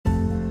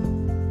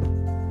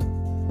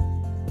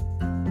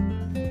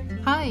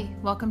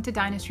Welcome to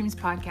Dynastreams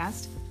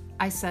Podcast.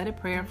 I said a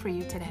prayer for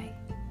you today.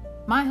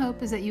 My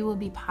hope is that you will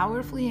be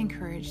powerfully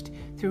encouraged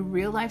through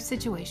real-life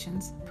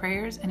situations,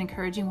 prayers, and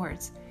encouraging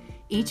words.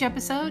 Each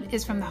episode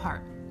is from the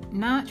heart,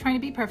 not trying to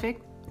be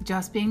perfect,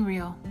 just being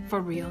real for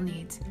real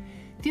needs.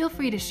 Feel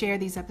free to share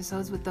these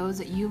episodes with those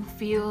that you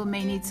feel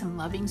may need some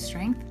loving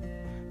strength.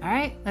 All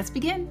right, let's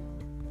begin.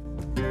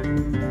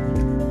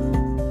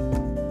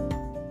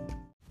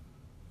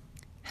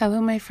 Hello,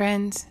 my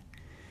friends.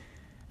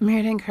 I'm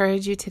here to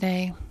encourage you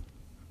today.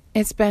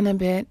 It's been a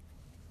bit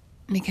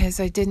because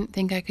I didn't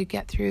think I could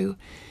get through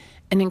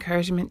an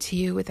encouragement to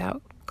you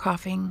without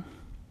coughing.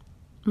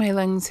 My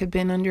lungs have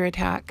been under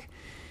attack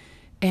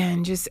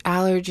and just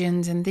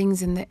allergens and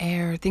things in the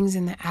air, things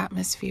in the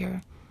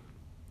atmosphere.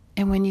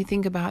 And when you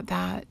think about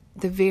that,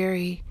 the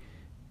very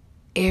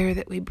air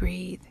that we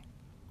breathe,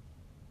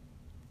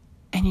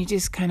 and you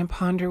just kind of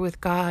ponder with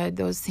God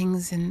those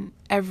things, and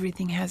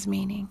everything has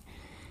meaning.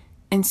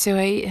 And so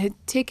I had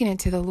taken it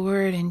to the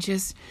Lord and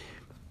just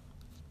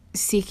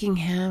seeking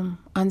Him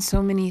on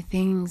so many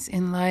things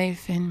in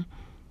life and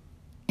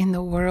in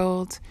the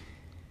world.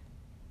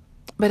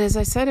 But as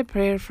I said a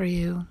prayer for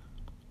you,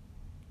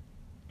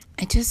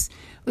 I just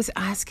was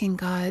asking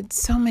God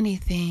so many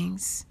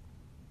things.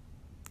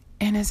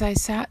 And as I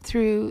sat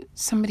through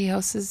somebody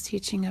else's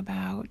teaching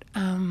about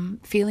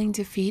feeling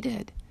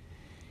defeated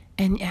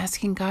and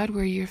asking God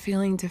where you're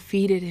feeling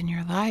defeated in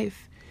your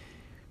life,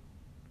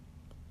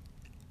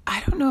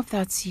 I don't know if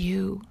that's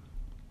you.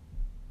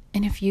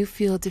 And if you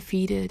feel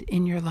defeated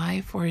in your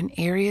life or in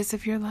areas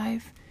of your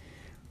life,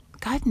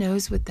 God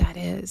knows what that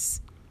is.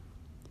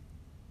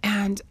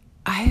 And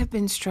I have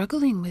been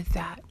struggling with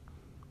that.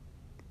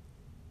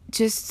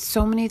 Just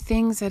so many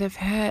things that I've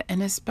had,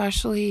 and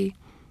especially,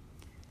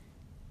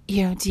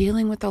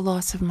 dealing with the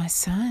loss of my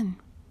son.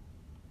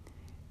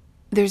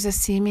 There's a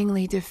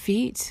seemingly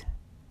defeat,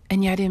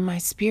 and yet in my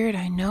spirit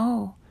I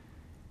know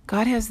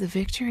God has the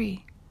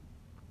victory.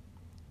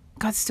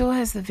 God still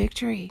has the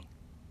victory.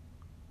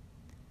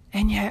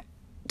 And yet,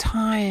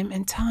 time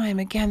and time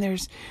again,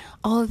 there's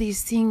all of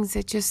these things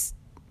that just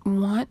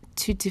want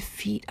to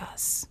defeat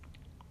us.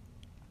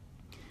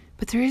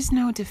 But there is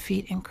no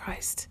defeat in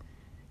Christ.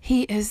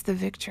 He is the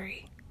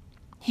victory.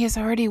 He has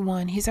already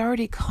won. He's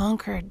already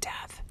conquered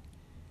death.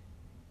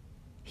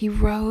 He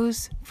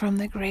rose from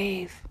the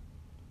grave.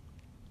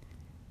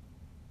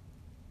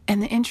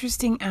 And the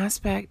interesting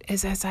aspect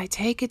is, as I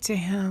take it to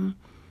Him,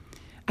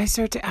 I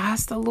start to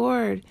ask the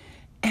Lord,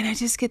 and I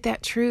just get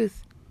that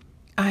truth.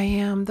 I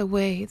am the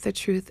way, the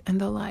truth, and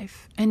the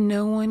life, and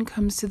no one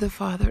comes to the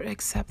Father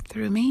except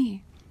through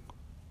me.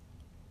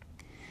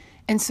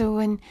 And so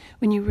when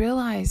you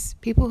realize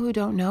people who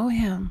don't know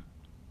Him,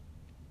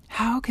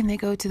 how can they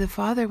go to the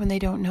Father when they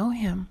don't know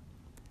Him?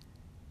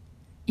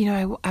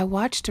 I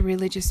watched a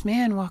religious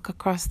man walk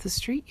across the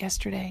street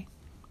yesterday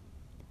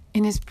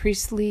in his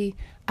priestly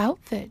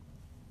outfit.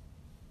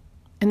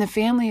 And the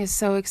family is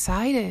so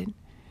excited.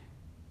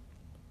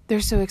 They're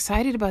so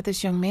excited about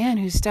this young man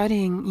who's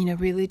studying,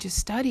 religious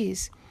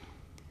studies.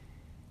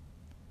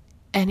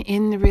 And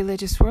in the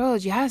religious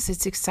world, yes,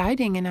 it's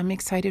exciting, and I'm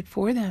excited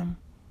for them.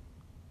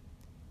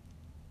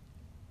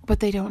 But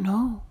they don't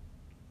know.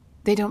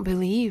 They don't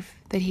believe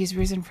that He's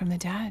risen from the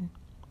dead.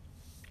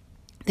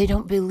 They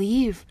don't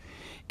believe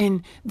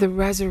in the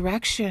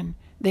resurrection.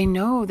 They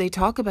know, they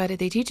talk about it,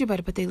 they teach about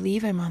it, but they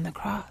leave Him on the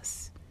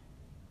cross.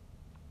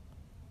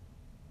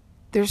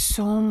 There's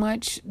so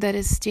much that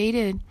is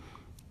stated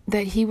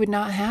that He would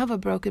not have a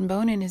broken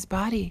bone in His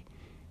body.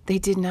 They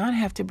did not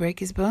have to break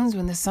His bones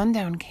when the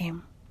sundown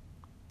came.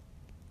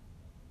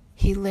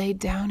 He laid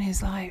down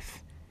His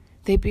life.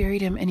 They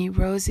buried Him, and He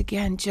rose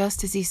again,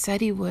 just as He said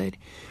He would.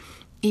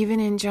 Even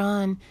in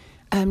John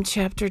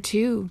chapter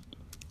 2,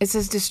 it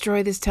says,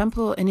 destroy this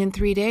temple, and in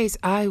 3 days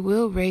I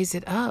will raise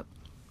it up.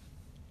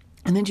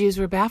 And the Jews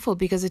were baffled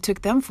because it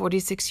took them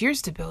 46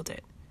 years to build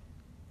it.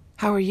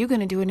 How are you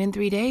going to do it in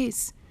 3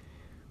 days?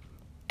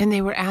 And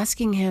they were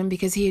asking Him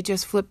because He had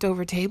just flipped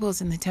over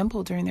tables in the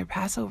temple during their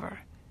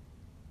Passover.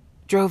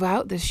 Drove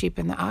out the sheep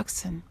and the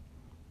oxen.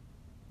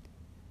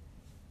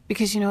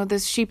 Because, the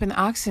sheep and the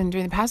oxen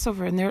during the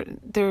Passover, and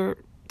they're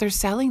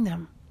selling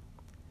them.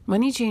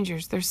 Money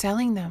changers, they're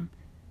selling them.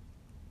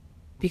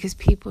 Because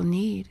people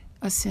need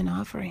a sin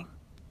offering.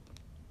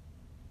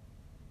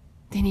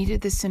 They needed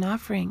the sin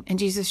offering. And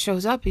Jesus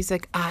shows up. He's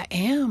like, I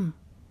am.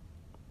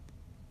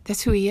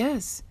 That's who He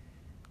is.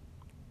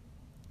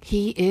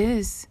 He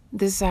is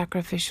the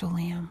sacrificial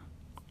lamb.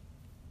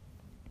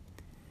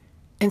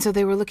 And so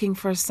they were looking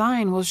for a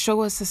sign. Well,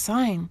 show us a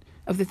sign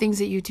of the things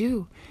that you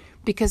do,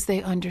 because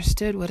they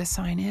understood what a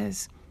sign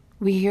is.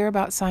 We hear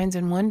about signs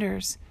and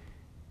wonders,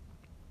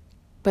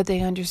 but they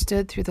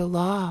understood through the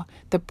law,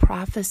 the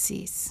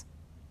prophecies,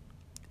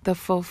 the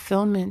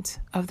fulfillment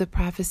of the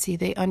prophecy.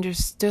 They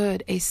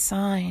understood a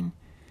sign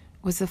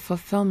was the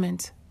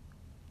fulfillment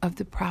of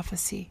the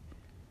prophecy.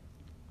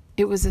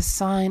 It was a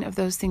sign of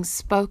those things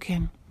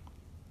spoken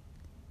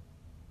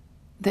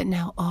that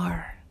now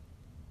are.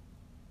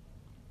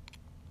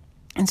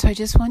 And so I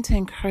just want to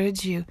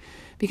encourage you,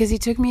 because he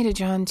took me to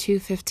John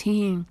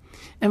 2:15.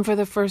 And for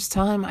the first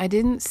time, I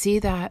didn't see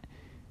that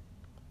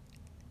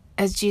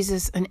as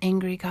Jesus, an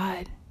angry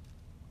God.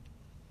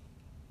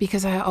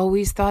 Because I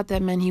always thought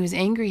that meant he was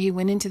angry. He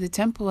went into the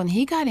temple and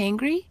he got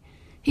angry.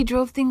 He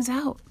drove things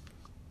out.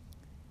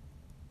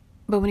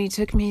 But when he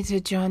took me to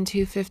John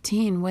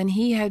 2:15, when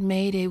he had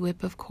made a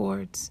whip of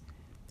cords,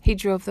 he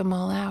drove them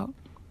all out.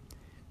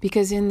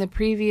 Because in the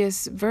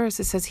previous verse,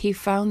 it says he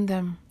found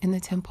them in the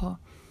temple.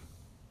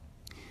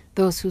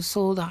 Those who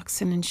sold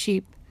oxen and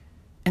sheep,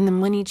 and the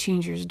money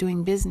changers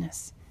doing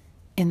business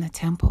in the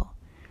temple.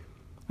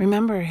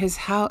 Remember, his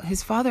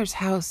Father's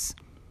house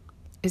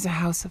is a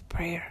house of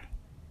prayer.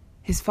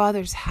 His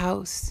Father's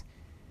house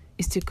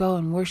is to go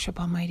and worship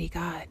Almighty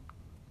God.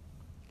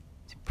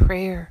 To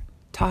prayer,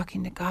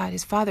 talking to God.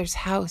 His Father's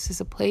house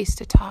is a place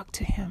to talk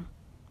to him.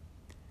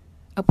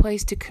 A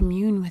place to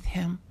commune with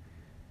him.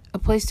 A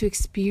place to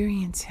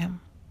experience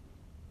him.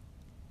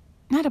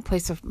 Not a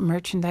place of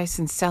merchandise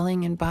and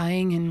selling and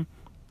buying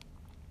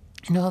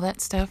and all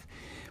that stuff.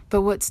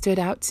 But what stood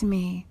out to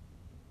me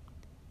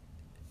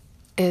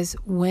is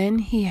when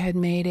he had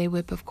made a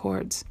whip of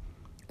cords,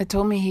 it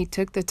told me he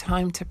took the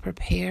time to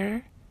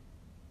prepare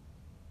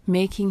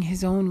making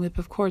his own whip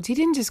of cords. He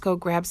didn't just go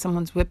grab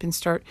someone's whip and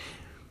start,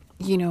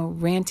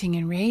 ranting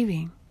and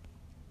raving.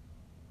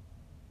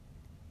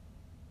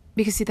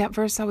 Because see, that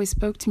verse always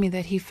spoke to me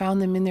that he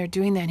found them in there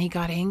doing that and he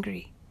got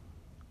angry.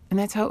 And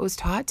that's how it was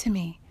taught to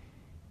me.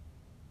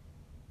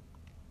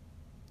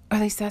 Or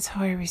at least that's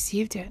how I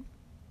received it.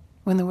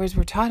 When the words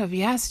were taught of,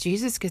 yes,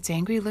 Jesus gets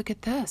angry, look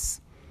at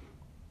this.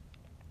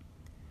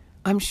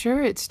 I'm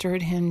sure it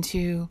stirred him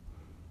to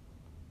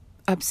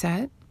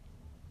upset,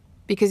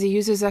 because he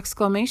uses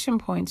exclamation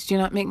points. Do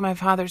not make my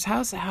Father's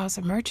house a house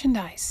of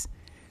merchandise.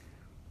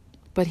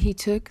 But he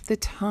took the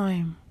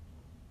time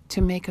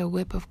to make a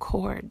whip of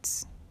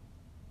cords.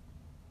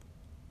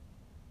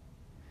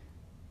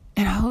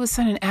 And all of a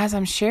sudden, as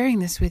I'm sharing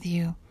this with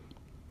you,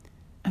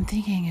 I'm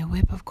thinking a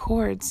whip of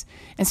cords.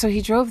 And so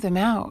he drove them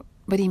out,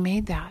 but he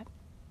made that.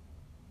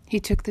 He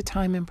took the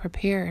time and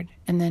prepared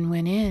and then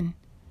went in.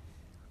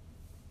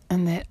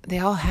 And that they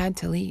all had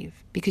to leave.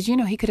 Because,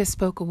 he could have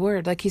spoke a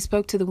word. Like he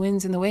spoke to the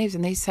winds and the waves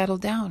and they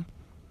settled down.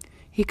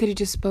 He could have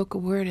just spoke a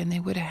word and they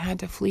would have had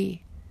to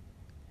flee.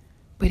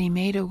 But he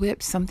made a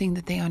whip, something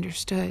that they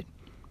understood.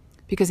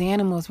 Because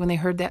animals, when they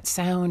heard that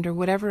sound or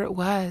whatever it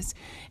was,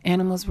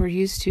 animals were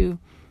used to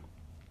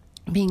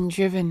being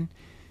driven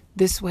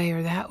this way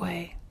or that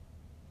way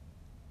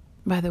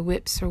by the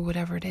whips or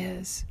whatever it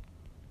is.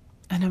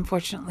 And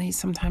unfortunately,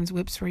 sometimes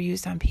whips were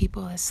used on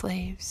people as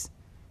slaves.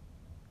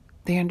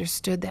 They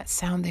understood that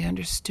sound. They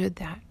understood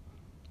that.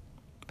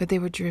 But they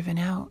were driven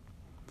out.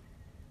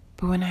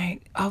 But when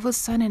all of a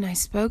sudden I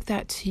spoke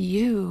that to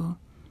you,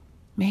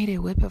 made a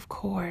whip of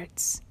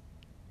cords.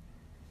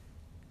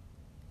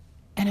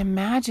 And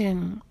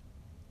imagine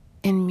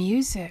in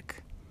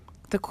music,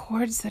 the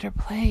chords that are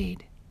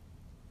played,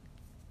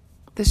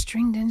 the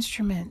stringed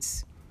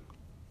instruments.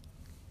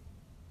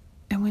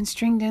 And when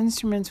stringed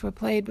instruments were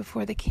played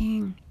before the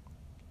king,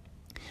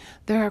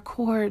 there are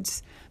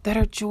chords that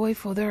are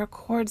joyful. There are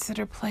chords that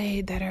are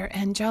played that are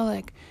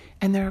angelic.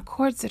 And there are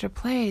chords that are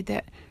played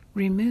that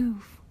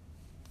remove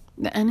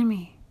the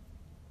enemy,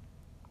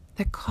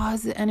 that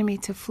cause the enemy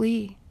to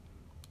flee.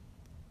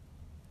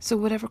 So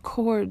whatever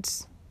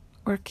chords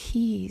or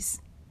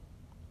keys,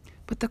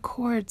 but the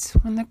chords,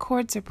 when the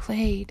chords are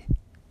played,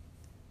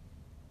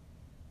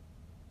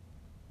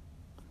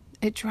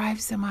 it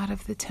drives them out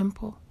of the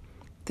temple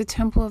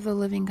of the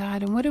living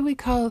God. And what do we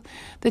call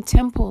the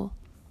temple?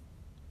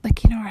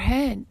 Like in our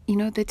head,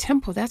 the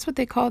temple. That's what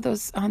they call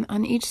those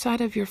on each side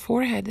of your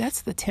forehead.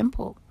 That's the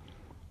temple.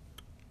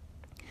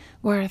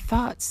 Where our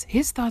thoughts,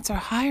 his thoughts are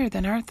higher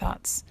than our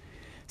thoughts.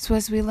 So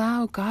as we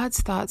allow God's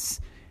thoughts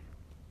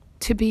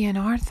to be in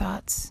our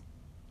thoughts,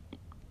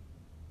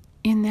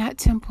 in that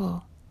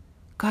temple,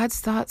 God's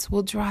thoughts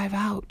will drive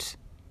out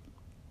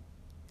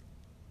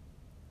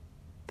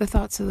the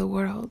thoughts of the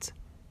world.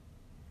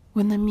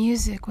 When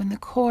the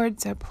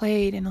chords are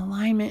played in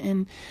alignment,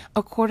 in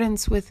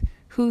accordance with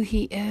who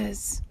he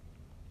is,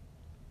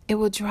 it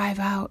will drive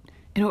out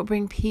and it will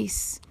bring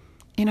peace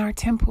in our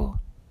temple.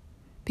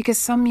 Because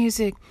some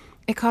music,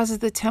 it causes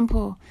the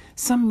temple.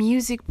 Some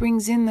music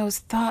brings in those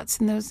thoughts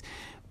and those,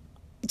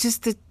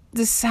 just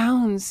the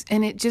sounds,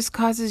 and it just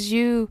causes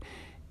you,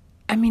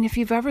 if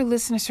you've ever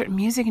listened to certain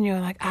music and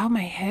you're like, ow,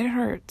 my head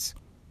hurts,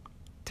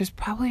 there's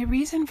probably a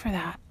reason for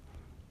that.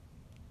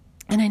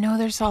 And I know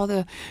there's all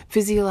the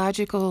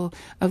physiological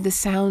of the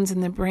sounds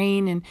in the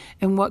brain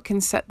and what can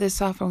set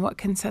this off and what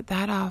can set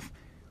that off.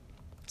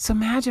 So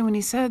imagine when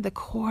he said the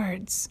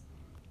chords.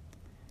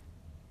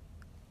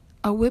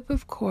 A whip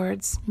of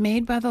cords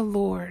made by the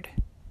Lord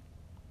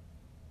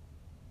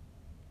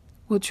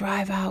will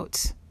drive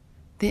out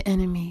the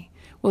enemy,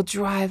 will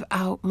drive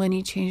out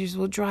money changers,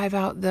 will drive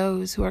out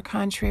those who are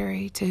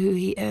contrary to who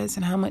he is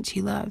and how much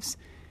he loves.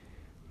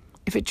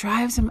 If it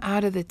drives them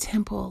out of the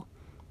temple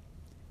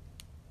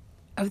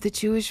of the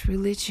Jewish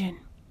religion,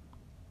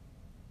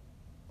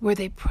 where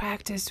they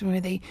practiced,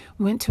 where they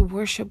went to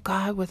worship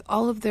God with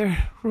all of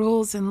their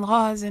rules and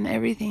laws and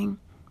everything.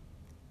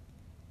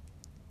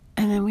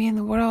 And then we in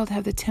the world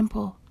have the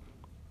temple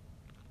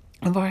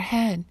of our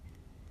head.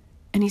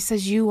 And he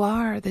says, you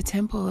are the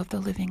temple of the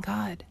living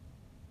God.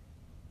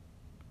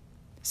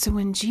 So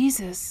when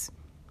Jesus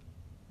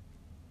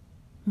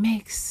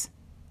makes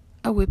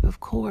a whip of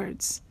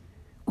chords,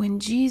 when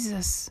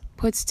Jesus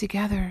puts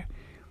together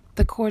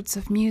the chords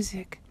of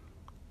music,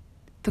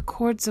 the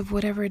chords of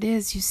whatever it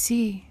is you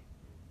see,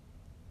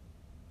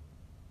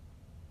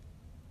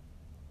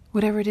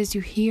 whatever it is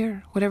you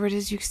hear, whatever it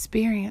is you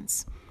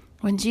experience,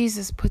 when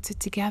Jesus puts it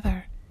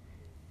together,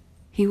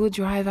 he will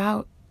drive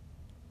out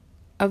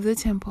of the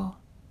temple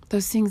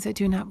those things that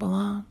do not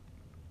belong.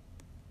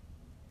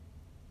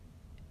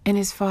 And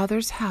his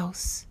Father's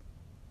house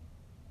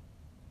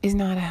is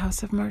not a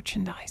house of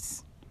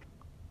merchandise.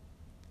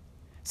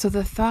 So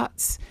the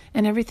thoughts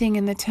and everything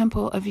in the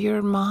temple of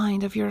your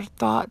mind, of your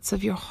thoughts,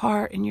 of your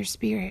heart and your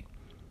spirit,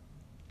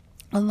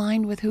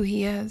 aligned with who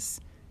he is,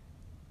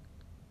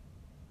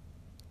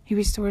 he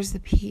restores the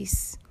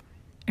peace.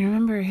 And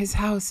remember, his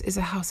house is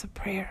a house of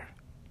prayer.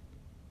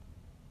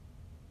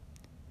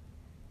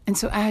 And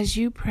so as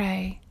you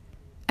pray,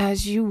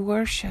 as you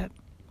worship,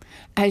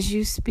 as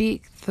you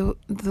speak the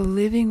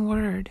living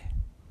word,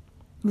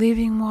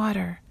 living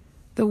water,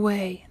 the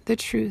way, the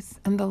truth,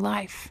 and the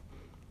life,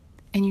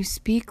 and you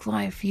speak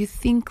life, you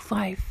think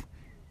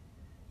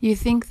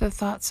the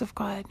thoughts of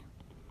God.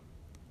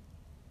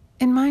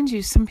 And mind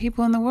you, some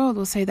people in the world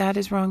will say that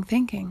is wrong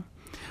thinking,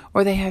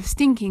 or they have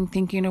stinking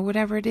thinking, or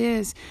whatever it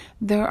is.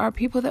 There are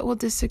people that will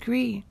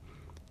disagree.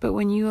 But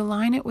when you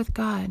align it with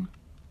God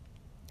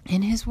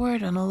in his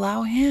word and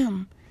allow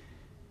him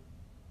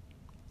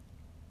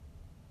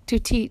to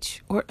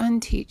teach or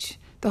unteach,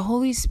 the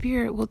Holy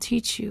Spirit will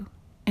teach you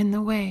in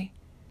the way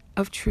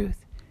of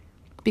truth.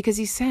 Because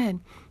he said,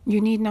 you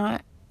need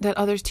not that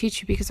others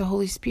teach you, because the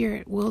Holy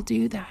Spirit will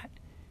do that.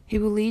 He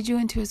will lead you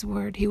into his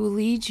word. He will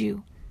lead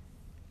you,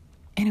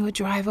 and he will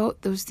drive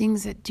out those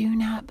things that do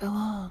not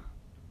belong.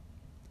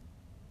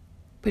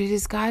 But it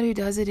is God who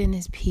does it in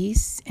his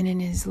peace and in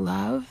his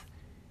love.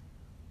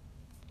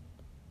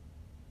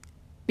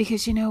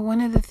 Because,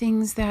 one of the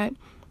things that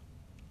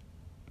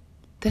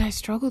I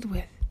struggled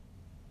with,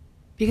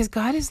 because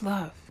God is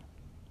love.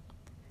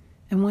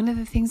 And one of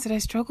the things that I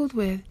struggled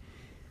with,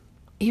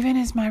 even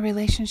is my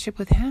relationship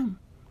with him.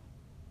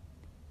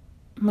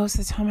 Most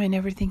of the time, I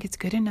never think it's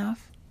good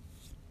enough.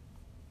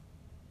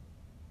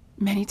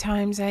 Many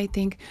times I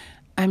think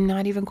I'm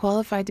not even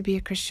qualified to be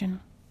a Christian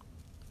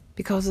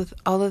because of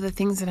all of the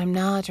things that I'm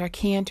not, or I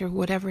can't, or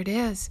whatever it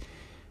is.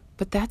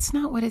 But that's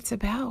not what it's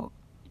about.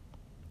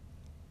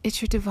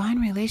 It's your divine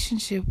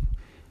relationship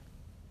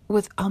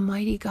with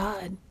Almighty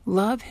God,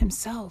 love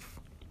himself.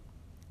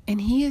 And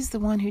he is the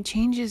one who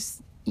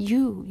changes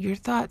you, your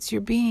thoughts,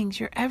 your beings,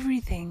 your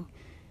everything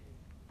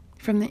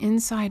from the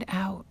inside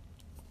out.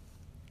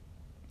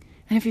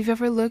 And if you've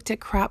ever looked at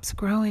crops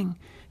growing,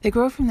 they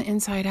grow from the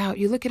inside out.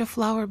 You look at a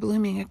flower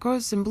blooming, it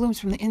grows and blooms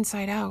from the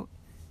inside out.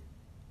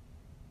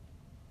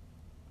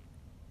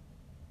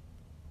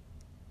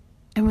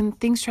 And when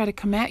things try to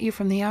come at you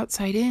from the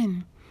outside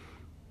in,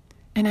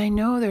 and I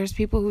know there's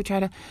people who try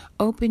to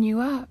open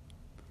you up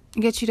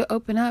and get you to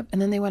open up,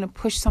 and then they want to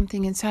push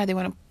something inside. They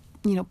want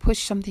to,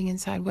 push something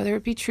inside, whether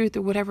it be truth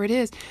or whatever it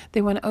is.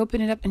 They want to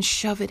open it up and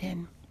shove it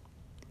in.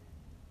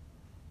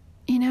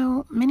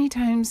 Many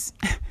times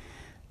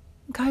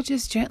God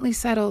just gently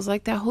settles,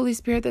 like that Holy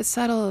Spirit that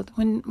settled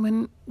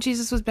when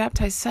Jesus was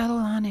baptized, settle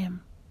on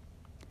him.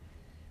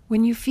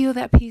 When you feel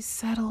that peace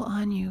settle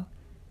on you,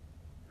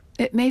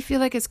 it may feel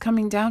like it's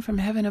coming down from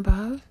heaven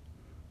above,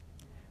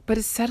 but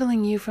it's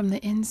settling you from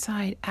the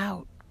inside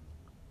out.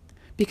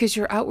 Because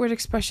your outward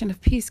expression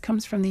of peace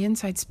comes from the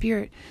inside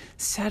spirit,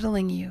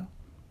 settling you,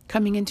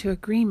 coming into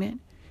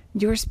agreement,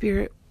 your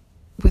spirit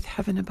with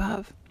heaven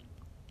above.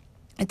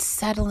 It's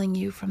settling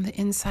you from the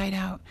inside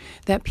out.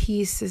 That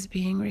peace is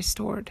being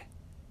restored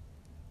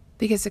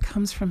because it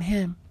comes from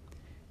him.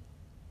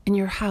 And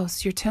your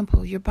house, your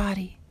temple, your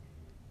body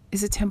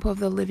is a temple of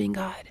the living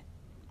God.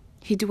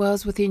 He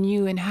dwells within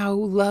you, and how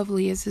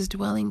lovely is his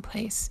dwelling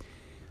place.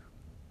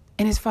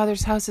 And his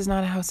Father's house is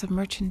not a house of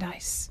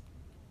merchandise.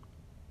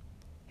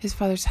 His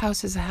Father's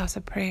house is a house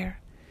of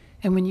prayer.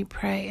 And when you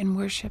pray and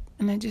worship,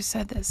 and I just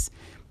said this,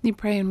 you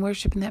pray and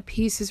worship, and that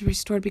peace is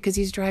restored because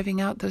he's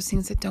driving out those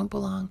things that don't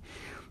belong.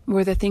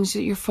 Or the things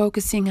that you're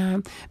focusing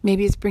on,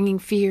 maybe it's bringing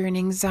fear and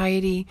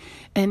anxiety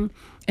and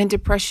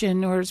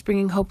depression, or it's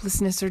bringing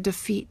hopelessness or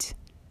defeat.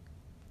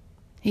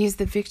 He is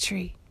the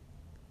victory.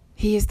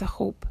 He is the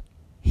hope.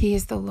 He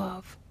is the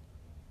love.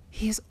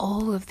 He is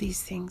all of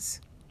these things.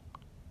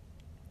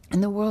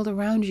 And the world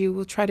around you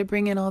will try to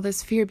bring in all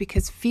this fear,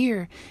 because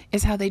fear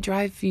is how they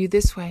drive you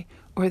this way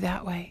or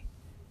that way.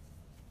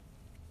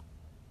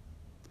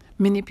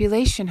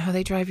 Manipulation, how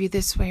they drive you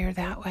this way or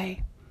that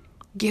way.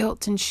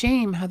 Guilt and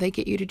shame, how they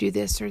get you to do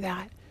this or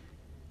that.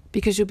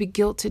 Because you'll be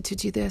guilted to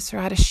do this, or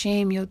out of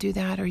shame you'll do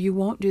that, or you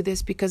won't do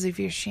this because of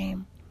your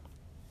shame.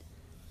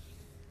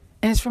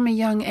 And it's from a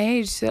young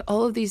age that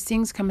all of these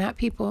things come at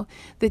people,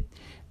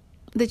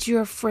 that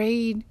you're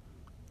afraid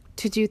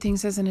to do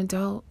things as an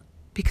adult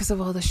because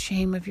of all the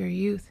shame of your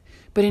youth.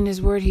 But in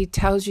his word, he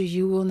tells you,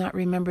 you will not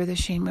remember the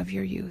shame of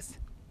your youth.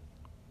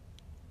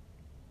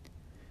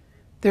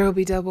 There will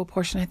be double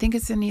portion. I think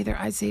it's in either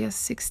Isaiah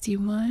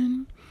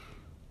 61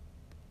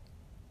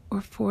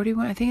 or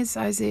 41. I think it's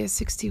Isaiah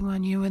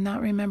 61. You will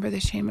not remember the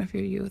shame of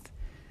your youth.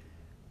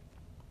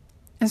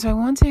 And so I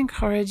want to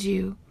encourage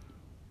you,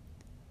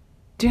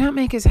 do not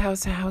make his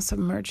house a house of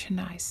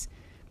merchandise.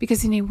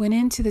 Because when he went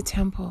into the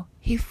temple,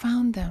 he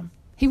found them.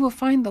 He will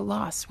find the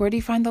lost. Where did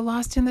he find the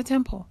lost? In the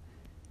temple.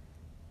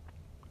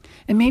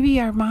 And maybe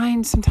our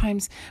mind,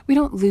 sometimes we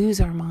don't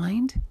lose our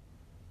mind.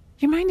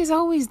 Your mind is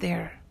always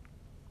there.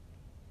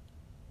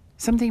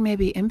 Something may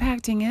be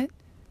impacting it.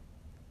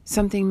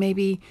 Something may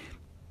be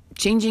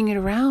changing it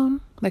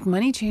around, like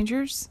money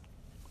changers.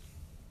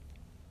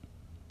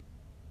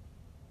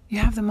 You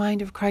have the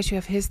mind of Christ. You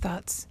have his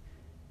thoughts,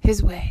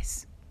 his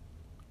ways.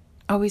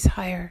 Always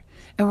higher.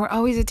 And we're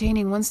always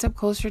attaining one step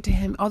closer to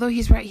him. Although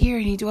he's right here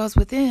and he dwells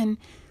within,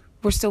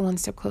 we're still one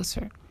step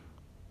closer.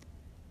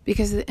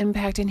 Because of the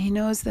impact, and he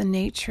knows the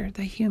nature,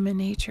 the human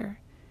nature.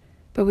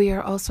 But we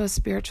are also a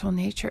spiritual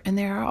nature, and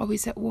they are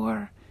always at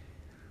war.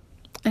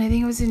 And I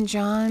think it was in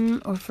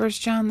John or 1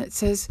 John that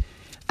says,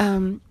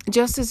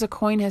 just as a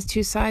coin has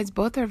two sides,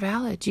 both are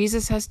valid.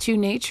 Jesus has two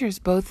natures,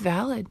 both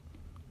valid.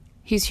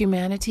 He's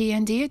humanity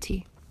and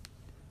deity,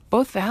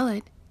 both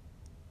valid.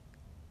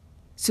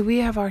 So we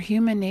have our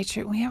human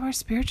nature, we have our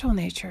spiritual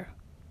nature,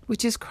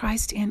 which is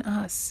Christ in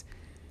us.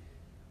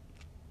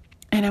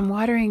 And I'm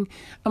watering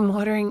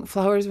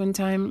flowers one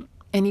time,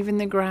 and even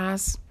the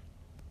grass.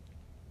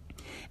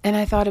 And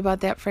I thought about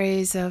that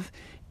phrase of,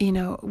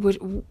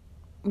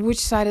 which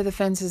side of the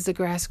fence is the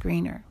grass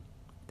greener?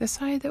 The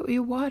side that we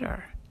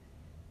water.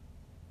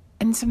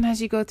 And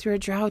sometimes you go through a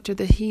drought, or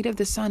the heat of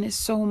the sun is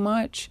so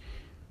much,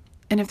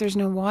 and if there's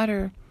no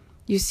water,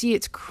 you see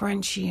it's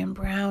crunchy and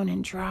brown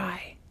and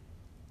dry.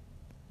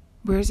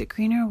 Where is it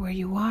greener? Where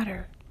you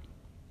water.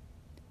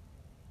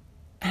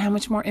 And how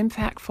much more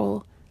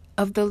impactful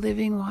of the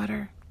living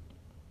water.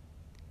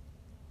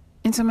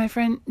 And so, my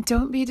friend,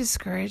 don't be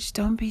discouraged.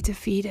 Don't be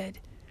defeated.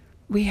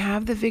 We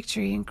have the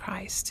victory in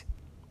Christ.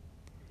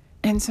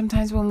 And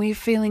sometimes when we're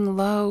feeling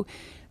low,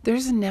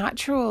 there's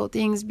natural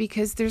things,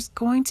 because there's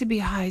going to be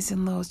highs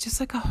and lows. Just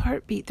like a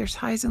heartbeat, there's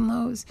highs and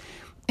lows.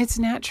 It's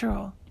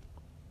natural.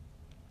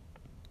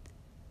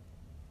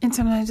 And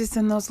sometimes it's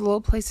in those low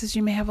places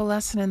you may have a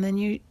lesson, and then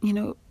you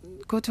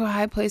go to a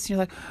high place and you're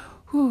like,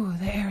 ooh,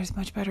 the air is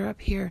much better up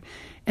here.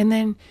 And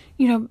then,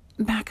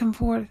 back and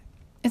forth.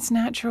 It's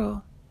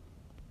natural.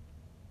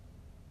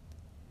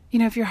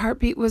 If your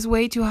heartbeat was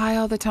way too high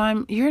all the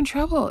time, you're in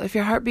trouble. If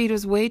your heartbeat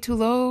was way too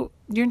low,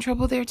 you're in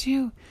trouble there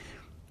too.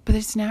 But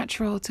it's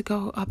natural to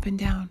go up and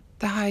down,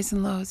 the highs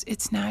and lows.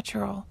 It's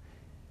natural.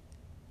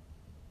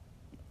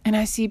 And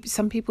I see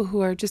some people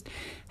who are just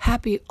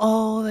happy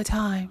all the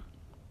time.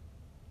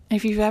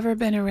 If you've ever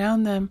been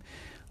around them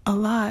a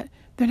lot,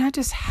 they're not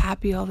just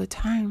happy all the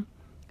time.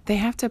 They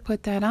have to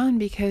put that on,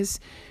 because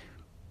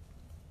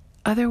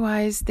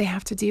otherwise they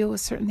have to deal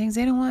with certain things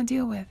they don't want to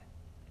deal with.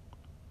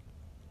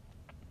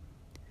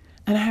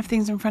 And I have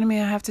things in front of me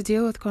I have to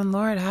deal with, going,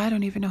 Lord, I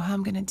don't even know how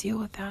I'm going to deal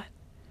with that.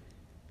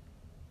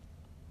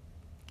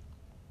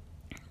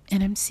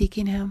 And I'm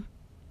seeking him.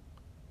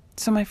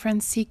 So my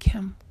friends, seek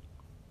him.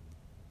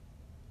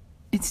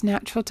 It's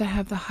natural to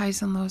have the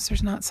highs and lows.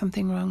 There's not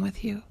something wrong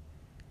with you.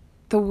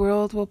 The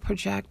world will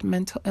project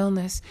mental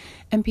illness,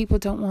 and people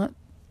don't want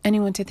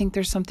anyone to think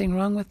there's something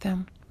wrong with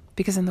them,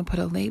 because then they'll put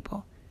a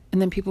label, and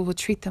then people will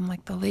treat them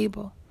like the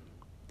label.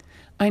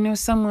 I know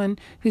someone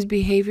whose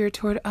behavior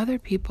toward other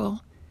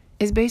people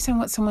is based on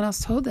what someone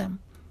else told them.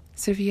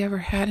 So have you ever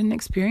had an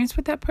experience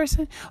with that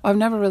person? Oh, I've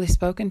never really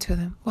spoken to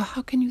them. Well,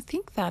 how can you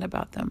think that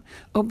about them?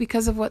 Oh,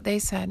 because of what they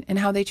said and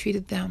how they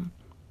treated them.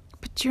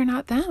 But you're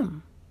not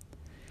them.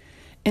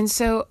 And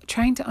so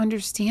trying to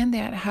understand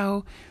that,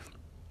 how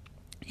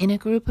in a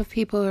group of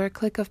people or a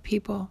clique of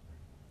people,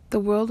 the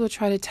world will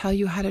try to tell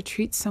you how to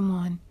treat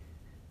someone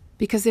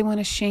because they want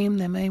to shame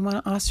them, they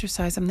want to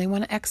ostracize them, they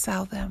want to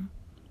exile them.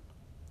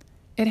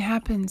 It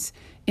happens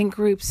in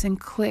groups and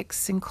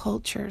cliques and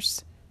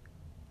cultures.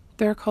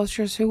 There are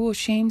cultures who will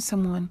shame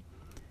someone,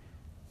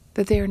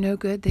 that they are no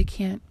good, they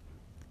can't.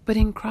 But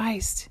in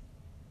Christ,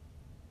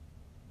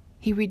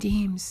 he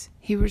redeems,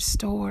 he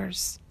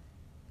restores.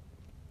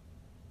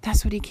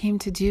 That's what he came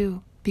to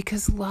do,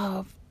 because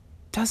love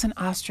doesn't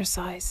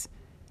ostracize.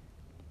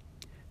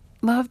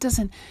 Love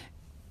doesn't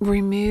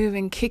remove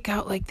and kick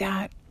out like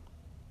that.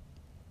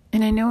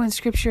 And I know in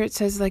scripture it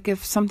says, like,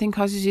 if something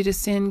causes you to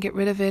sin, get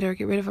rid of it, or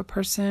get rid of a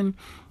person.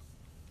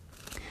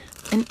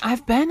 And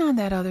I've been on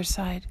that other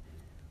side.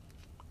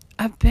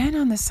 I've been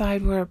on the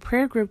side where a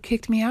prayer group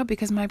kicked me out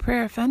because my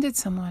prayer offended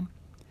someone.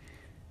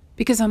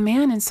 Because a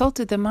man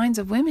insulted the minds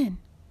of women.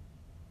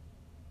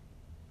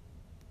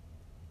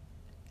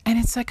 And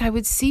it's like I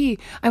would see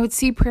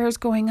prayers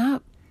going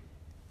up.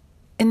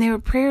 And they were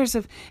prayers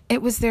of,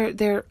 it was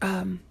their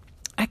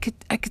I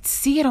could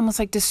see it almost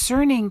like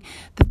discerning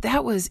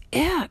that was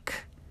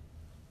ick.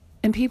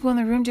 And people in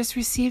the room just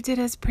received it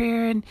as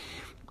prayer. And,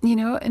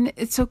 and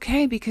it's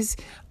okay, because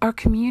our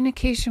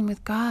communication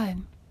with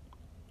God,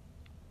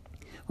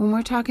 when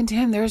we're talking to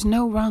him, there's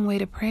no wrong way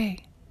to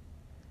pray.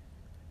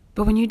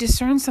 But when you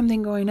discern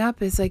something going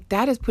up, it's like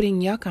that is putting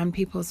yuck on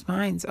people's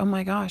minds. Oh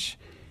my gosh.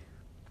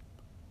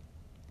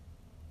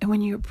 And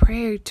when you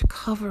pray to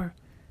cover,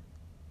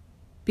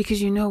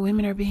 because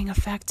women are being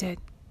affected,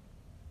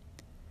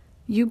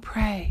 you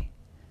pray.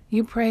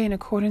 You pray in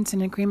accordance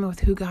and agreement with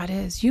who God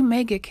is. You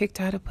may get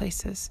kicked out of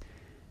places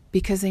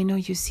because they know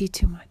you see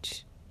too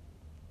much.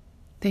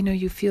 They know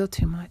you feel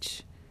too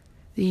much.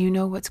 That you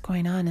know what's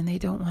going on and they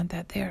don't want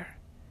that there.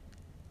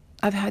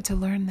 I've had to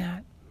learn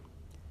that.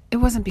 It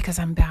wasn't because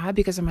I'm bad,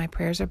 because my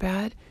prayers are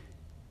bad.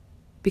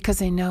 Because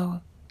they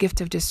know gift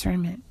of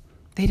discernment.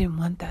 They didn't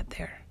want that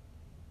there.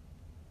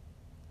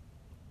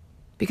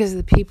 Because of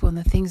the people and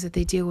the things that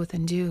they deal with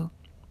and do.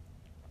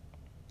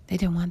 They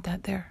didn't want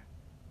that there.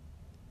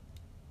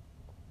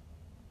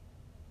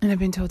 And I've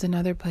been told in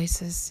other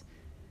places,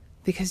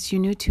 because you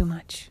knew too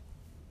much.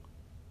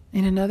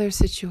 In another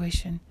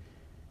situation,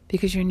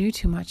 because you knew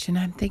too much. And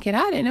I'm thinking,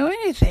 I didn't know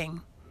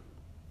anything.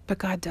 But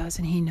God does,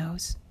 and he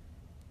knows.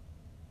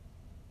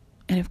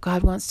 And if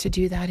God wants to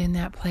do that in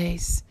that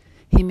place,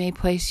 he may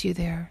place you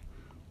there,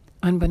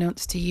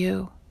 unbeknownst to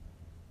you,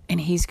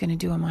 and he's going to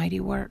do a mighty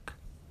work.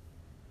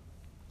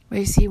 But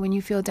you see, when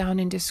you feel down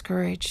and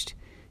discouraged,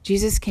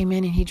 Jesus came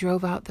in and he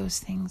drove out those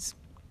things.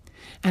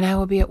 And I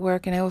will be at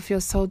work and I will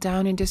feel so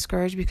down and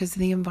discouraged because of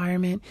the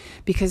environment,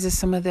 because of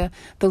some of the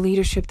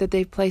leadership that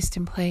they've placed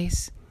in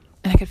place.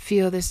 And I could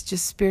feel this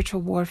just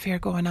spiritual warfare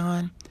going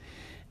on.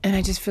 And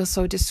I just feel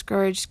so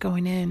discouraged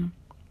going in.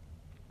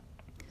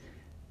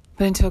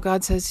 But until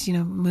God says,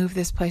 move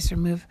this place or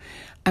move,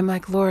 I'm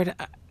like, Lord,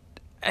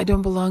 I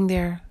don't belong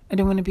there. I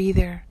don't want to be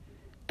there.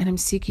 And I'm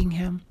seeking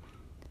him.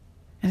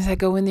 And as I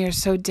go in there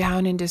so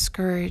down and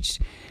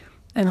discouraged,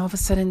 and all of a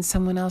sudden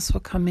someone else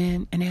will come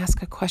in and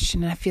ask a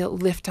question, and I feel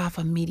it lift off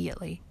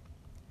immediately.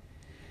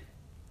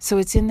 So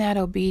it's in that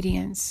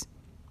obedience.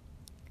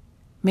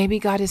 Maybe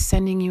God is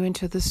sending you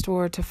into the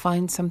store to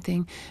find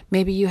something.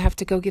 Maybe you have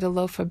to go get a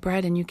loaf of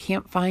bread and you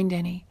can't find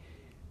any.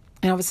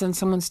 And all of a sudden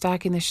someone's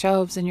stocking the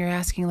shelves and you're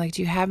asking,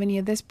 do you have any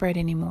of this bread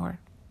anymore?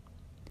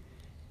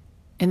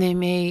 And they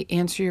may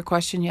answer your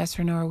question yes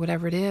or no or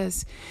whatever it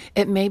is.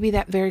 It may be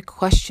that very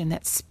question,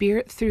 that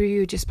spirit through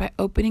you, just by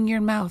opening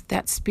your mouth,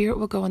 that spirit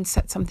will go and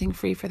set something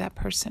free for that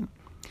person.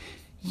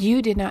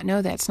 You did not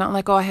know that. It's not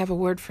like, I have a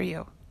word for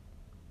you.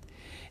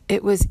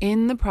 It was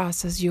in the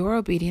process, your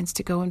obedience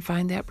to go and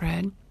find that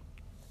bread,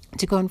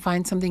 to go and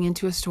find something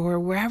into a store,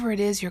 wherever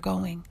it is you're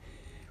going.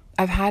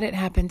 I've had it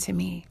happen to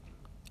me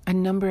a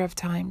number of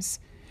times.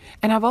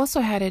 And I've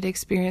also had it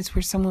experience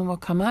where someone will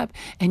come up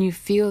and you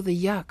feel the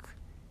yuck,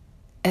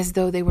 as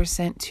though they were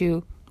sent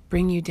to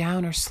bring you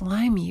down or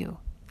slime you.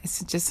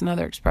 It's just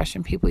another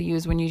expression people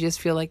use when you just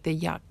feel like the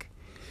yuck.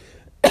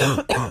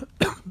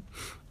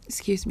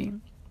 Excuse me.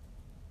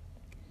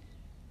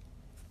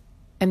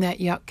 And that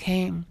yuck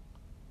came.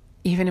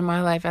 Even in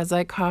my life, as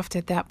I coughed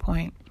at that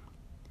point,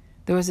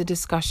 there was a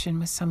discussion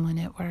with someone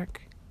at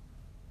work.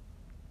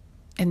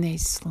 And they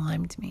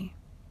slimed me.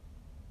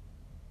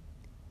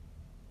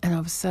 And all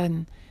of a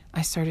sudden,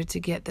 I started to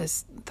get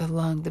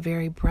the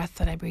very breath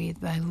that I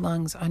breathe, my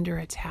lungs under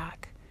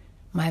attack,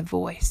 my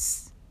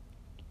voice.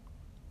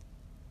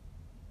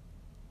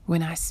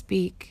 When I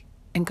speak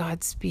and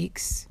God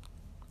speaks,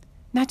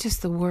 not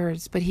just the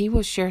words, but he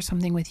will share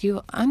something with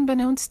you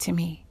unbeknownst to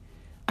me.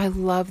 I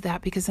love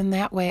that because in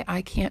that way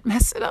I can't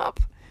mess it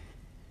up.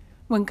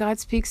 When God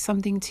speaks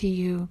something to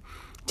you,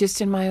 just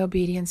in my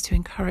obedience to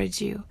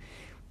encourage you,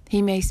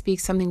 he may speak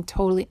something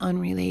totally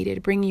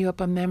unrelated, bring you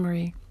up a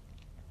memory,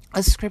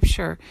 a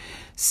scripture,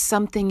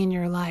 something in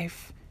your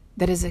life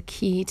that is a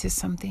key to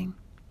something.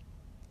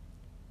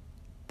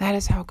 That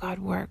is how God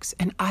works.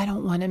 And I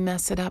don't want to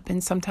mess it up.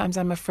 And sometimes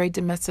I'm afraid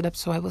to mess it up,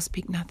 so I will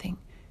speak nothing.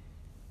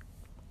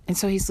 And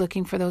so he's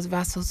looking for those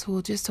vessels who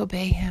will just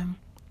obey him.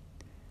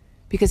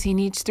 Because he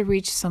needs to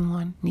reach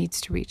someone,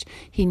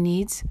 He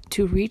needs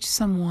to reach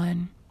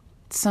someone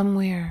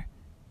somewhere.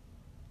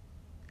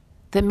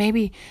 That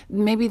maybe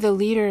the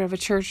leader of a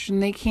church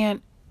and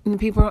the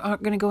people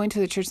aren't going to go into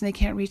the church and they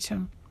can't reach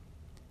them.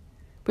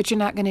 But you're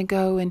not going to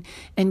go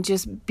and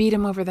just beat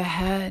them over the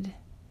head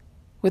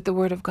with the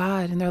word of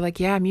God. And they're like,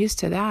 yeah, I'm used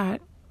to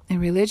that. In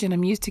religion,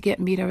 I'm used to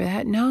getting beat over the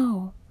head.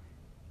 No.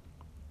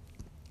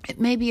 It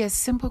may be a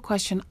simple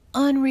question,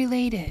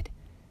 unrelated,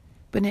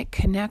 but it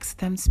connects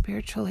them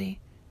spiritually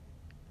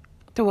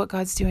to what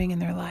God's doing in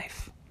their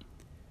life.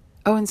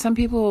 Oh, and some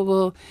people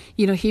will,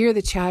 hear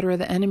the chatter of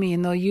the enemy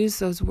and they'll use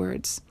those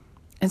words.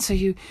 And so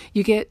you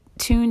get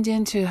tuned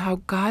into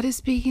how God is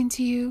speaking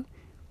to you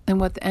and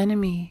what the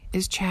enemy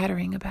is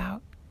chattering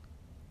about.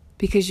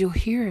 Because you'll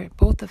hear it,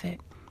 both of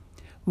it.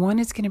 One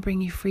is going to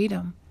bring you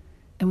freedom,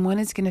 and one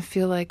is going to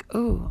feel like,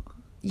 oh,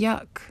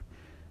 yuck.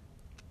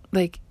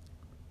 Like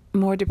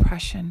more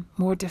depression,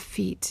 more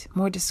defeat,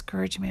 more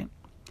discouragement.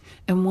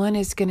 And one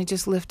is going to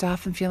just lift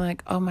off and feel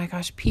like, oh my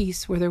gosh,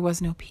 peace where there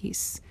was no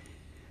peace.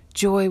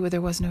 Joy where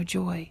there was no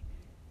joy.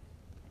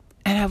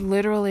 And I've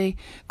literally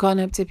gone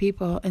up to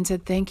people and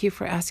said, thank you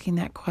for asking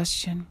that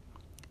question.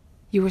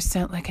 You were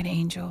sent like an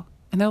angel.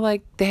 And they're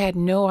like, they had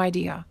no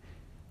idea.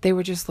 They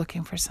were just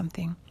looking for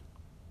something.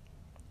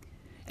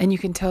 And you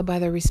can tell by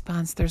their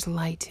response, there's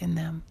light in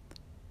them.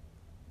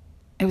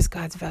 It was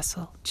God's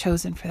vessel,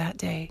 chosen for that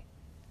day.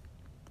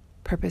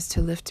 Purpose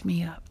to lift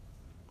me up.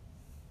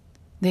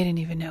 They didn't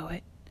even know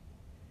it.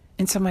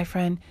 And so, my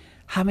friend,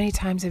 how many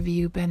times have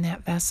you been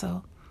that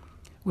vessel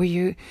where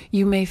you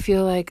may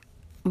feel like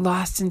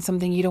lost in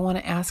something, you don't want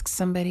to ask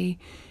somebody,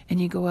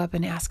 and you go up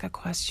and ask a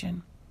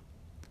question,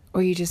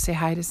 or you just say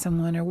hi to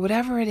someone, or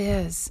whatever it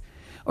is,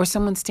 or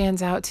someone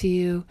stands out to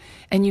you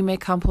and you may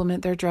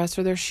compliment their dress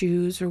or their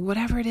shoes or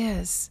whatever it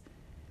is.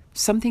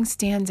 Something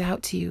stands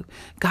out to you.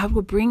 God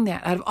will bring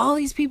that out of all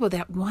these people.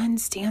 That one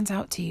stands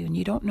out to you and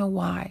you don't know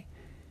why.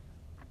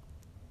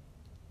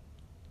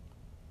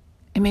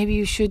 And maybe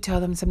you should tell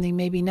them something,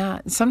 maybe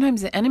not. And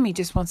sometimes the enemy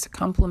just wants to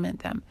compliment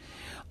them.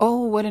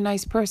 Oh, what a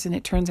nice person.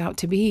 It turns out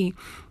to be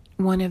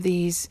one of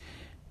these,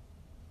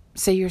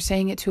 say you're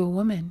saying it to a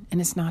woman and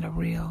it's not a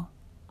real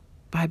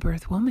by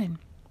birth woman.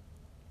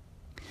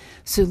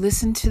 So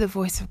listen to the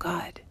voice of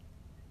God,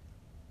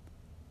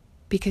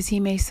 because he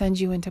may send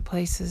you into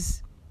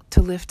places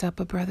to lift up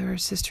a brother or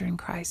sister in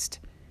Christ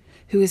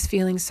who is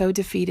feeling so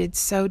defeated,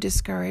 so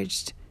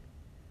discouraged,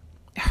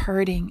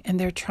 hurting, and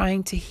they're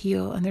trying to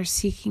heal and they're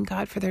seeking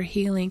God for their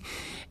healing.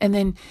 And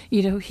then,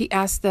 he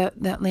asked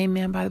that lame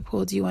man by the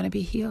pool, do you want to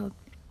be healed?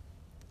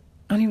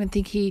 I don't even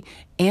think he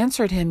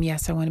answered him,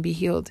 yes, I want to be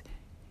healed.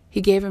 He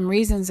gave him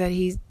reasons that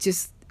he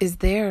just is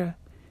there,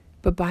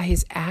 but by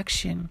his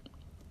action,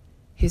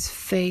 his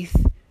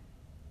faith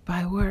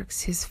by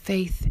works, his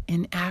faith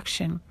in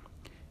action.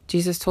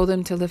 Jesus told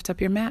him to lift up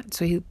your mat.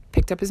 So he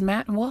picked up his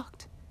mat and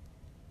walked.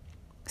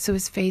 So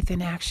his faith in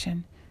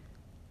action.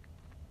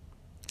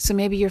 So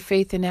maybe your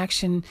faith in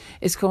action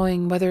is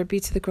going, whether it be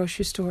to the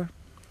grocery store,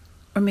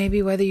 or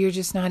maybe whether you're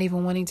just not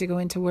even wanting to go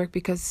into work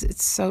because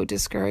it's so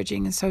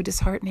discouraging and so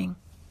disheartening.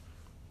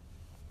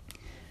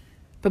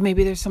 But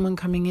maybe there's someone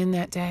coming in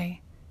that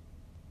day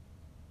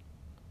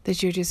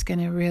that you're just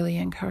going to really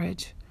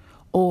encourage.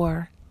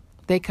 Or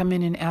they come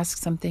in and ask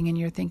something and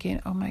you're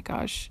thinking, oh my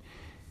gosh,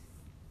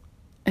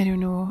 I don't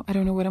know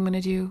what I'm going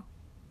to do.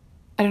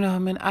 I don't know how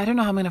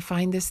I'm going to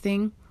find this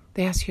thing.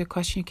 They ask you a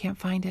question, you can't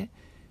find it.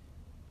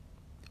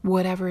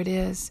 Whatever it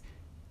is,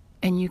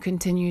 and you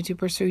continue to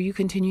pursue, you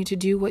continue to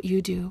do what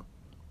you do.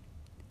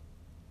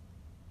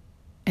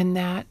 And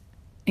that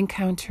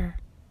encounter,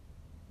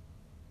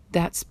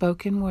 that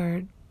spoken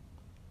word,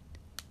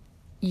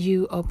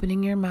 you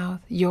opening your mouth,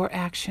 your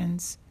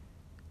actions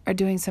are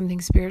doing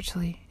something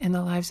spiritually in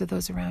the lives of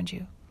those around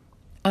you,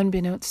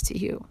 unbeknownst to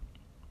you.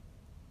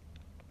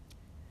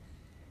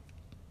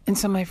 And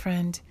so, my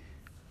friend,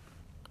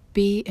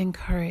 be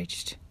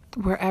encouraged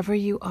wherever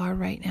you are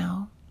right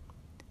now.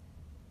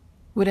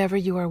 Whatever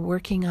you are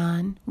working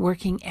on,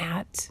 working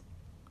at,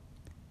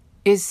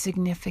 is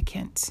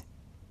significant.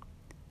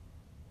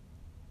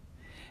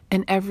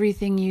 And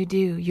everything you do,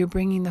 you're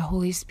bringing the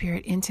Holy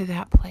Spirit into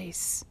that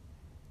place.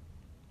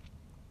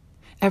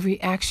 Every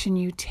action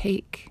you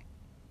take.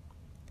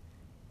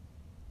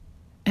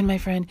 And my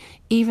friend,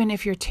 even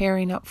if you're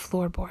tearing up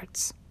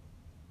floorboards,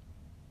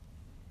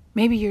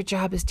 maybe your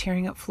job is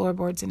tearing up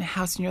floorboards in a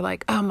house and you're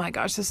like, oh my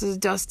gosh, this is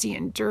dusty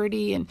and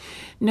dirty and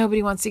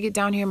nobody wants to get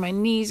down here. My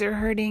knees are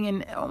hurting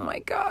and oh my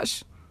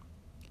gosh.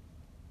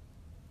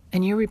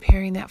 And you're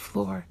repairing that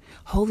floor.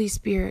 Holy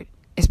Spirit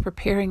is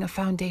preparing a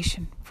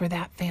foundation for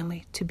that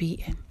family to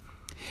be in.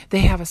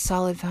 They have a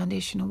solid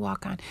foundation to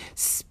walk on.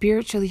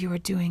 Spiritually, you are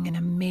doing an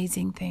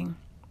amazing thing.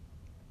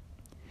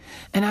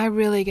 And I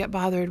really get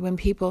bothered when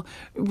people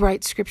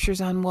write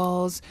scriptures on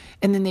walls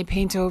and then they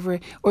paint over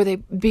it, or they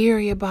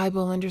bury a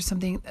Bible under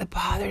something. It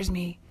bothers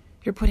me.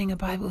 You're putting a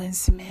Bible in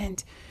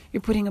cement.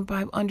 You're putting a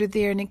Bible under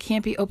there and it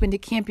can't be opened.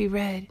 It can't be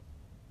read.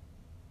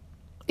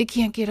 It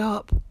can't get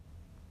up.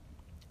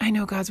 I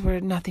know God's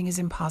word, nothing is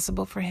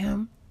impossible for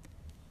him.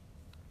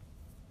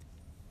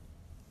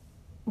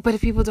 But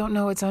if people don't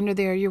know what's under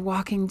there, you're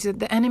walking to,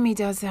 the enemy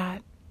does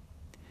that.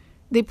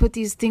 They put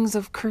these things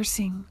of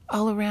cursing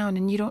all around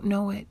and you don't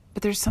know it,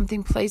 but there's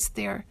something placed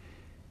there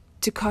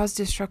to cause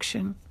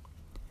destruction.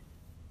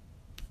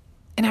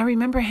 And I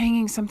remember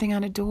hanging something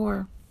on a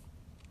door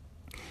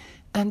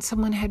and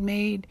someone had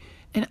made,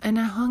 and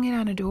I hung it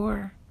on a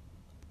door.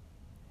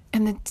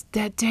 And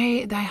that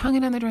day, I hung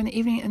it on the door in the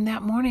evening, and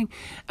that morning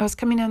I was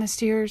coming down the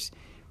stairs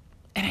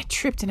and I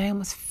tripped and I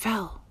almost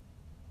fell.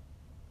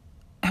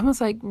 I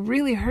almost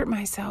really hurt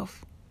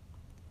myself.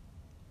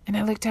 And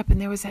I looked up and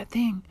there was that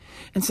thing.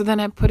 And so then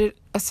I put it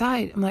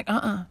aside. I'm like,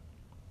 But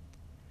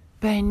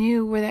I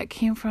knew where that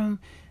came from,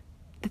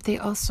 that they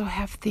also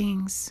have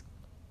things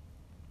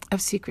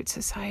of secret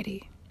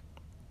society.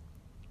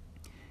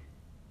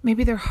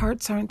 Maybe their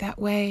hearts aren't that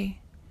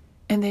way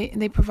and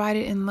they provide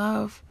it in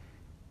love.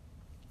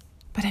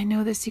 But I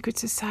know the secret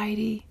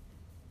society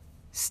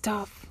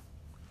stuff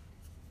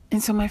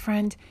And so, my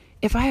friend,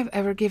 if I have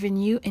ever given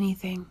you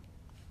anything,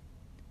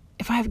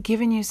 if I have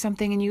given you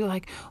something and you're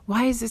like,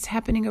 why is this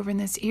happening over in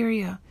this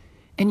area?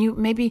 And you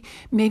maybe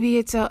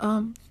it's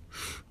a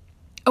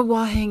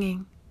wall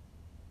hanging.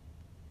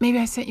 Maybe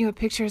I sent you a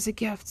picture as a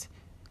gift.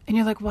 And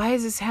you're like, why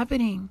is this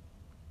happening?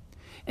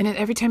 And then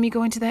every time you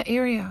go into that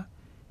area,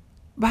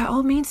 by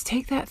all means,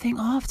 take that thing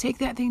off. Take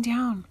that thing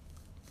down.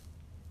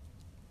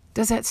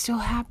 Does that still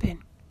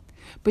happen?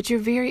 But your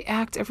very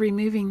act of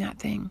removing that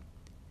thing.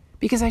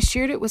 Because I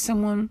shared it with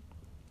someone.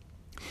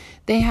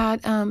 They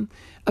had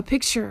a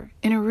picture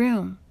in a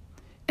room.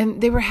 And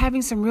they were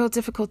having some real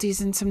difficulties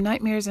and some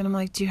nightmares. And I'm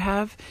like, do you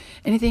have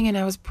anything? And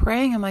I was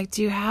praying. I'm like,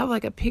 do you have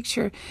like a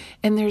picture?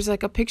 And there's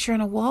like a picture on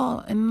a wall.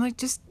 And I'm like,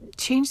 just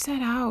change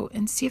that out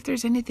and see if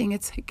there's anything.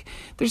 It's like,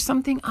 there's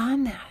something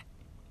on that.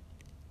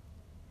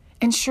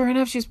 And sure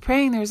enough, she was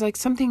praying. There's like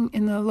something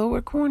in the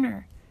lower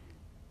corner.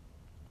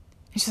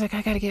 And she's like,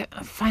 I got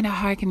to find out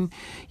how I can,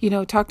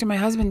 talk to my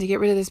husband to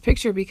get rid of this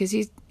picture because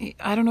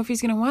I don't know if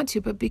he's going to want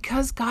to, but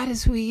because God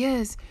is who he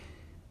is.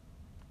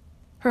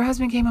 Her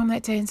husband came home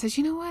that day and says,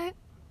 you know what?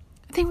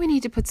 I think we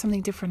need to put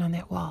something different on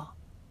that wall.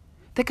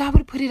 That God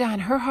would put it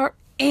on her heart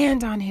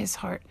and on his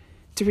heart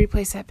to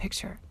replace that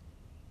picture.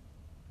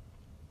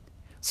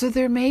 So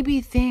there may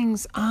be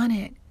things on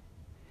it.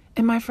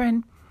 And my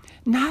friend,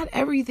 not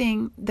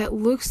everything that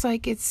looks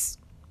like it's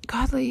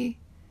godly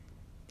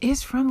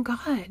is from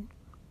God.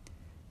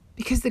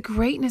 Because the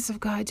greatness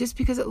of God, just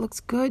because it looks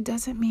good,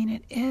 doesn't mean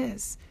it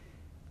is.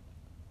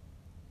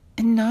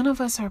 And none of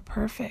us are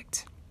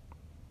perfect.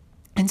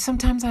 And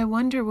sometimes I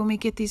wonder when we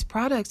get these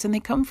products and they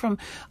come from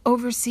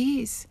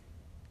overseas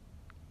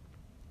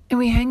and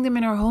we hang them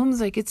in our homes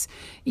like it's,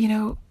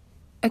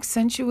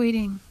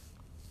 accentuating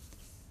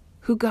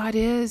who God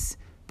is,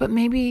 but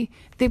maybe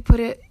they put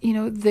it,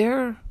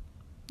 their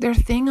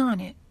thing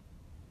on it.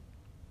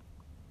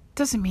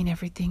 Doesn't mean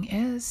everything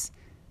is.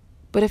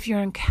 But if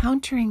you're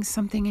encountering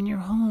something in your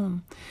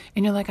home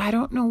and you're like, I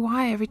don't know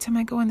why every time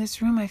I go in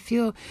this room I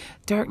feel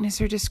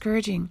darkness or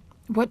discouraging.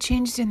 What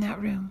changed in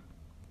that room?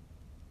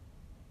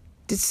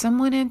 Did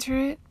someone enter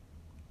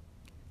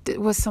it?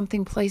 Was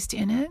something placed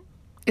in it?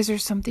 Is there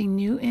something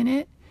new in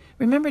it?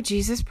 Remember,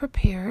 Jesus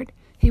prepared.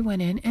 He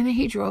went in and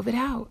he drove it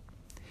out.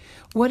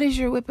 What is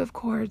your whip of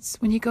cords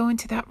when you go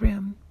into that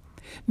room?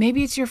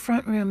 Maybe it's your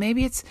front room.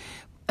 Maybe it's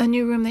a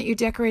new room that you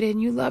decorated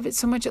and you love it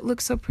so much it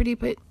looks so pretty,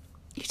 but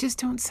you just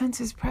don't sense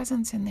his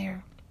presence in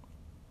there.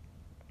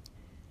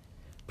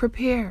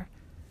 Prepare.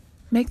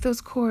 Make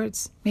those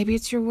cords. Maybe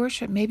it's your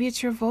worship. Maybe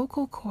it's your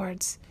vocal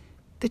cords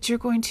that you're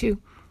going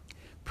to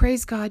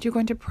praise God. You're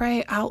going to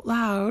pray out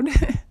loud.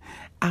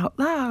 Out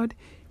loud.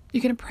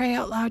 You're going to pray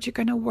out loud. You're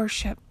going to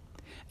worship.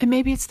 And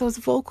maybe it's those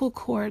vocal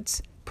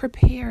cords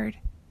prepared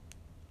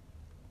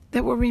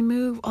that will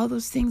remove all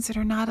those things that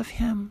are not of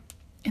him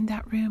in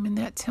that room, in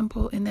that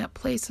temple, in that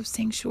place of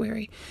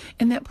sanctuary,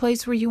 in that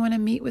place where you want to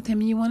meet with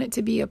him. You want it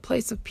to be a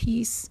place of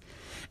peace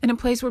and a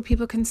place where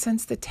people can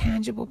sense the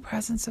tangible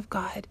presence of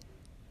God.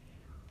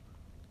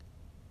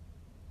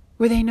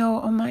 Where they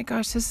know, oh my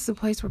gosh, this is a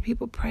place where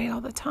people pray all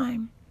the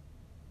time.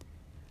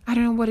 I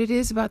don't know what it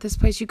is about this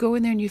place. You go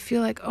in there and you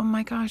feel like, oh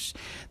my gosh,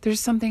 there's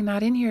something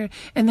not in here.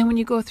 And then when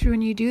you go through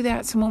and you do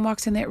that, someone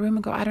walks in that room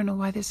and go, I don't know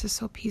why this is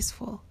so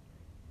peaceful.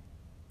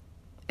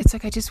 It's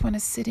like, I just want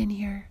to sit in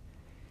here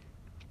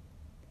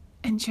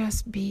and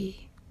just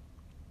be.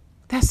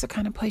 That's the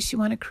kind of place you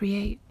want to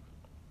create.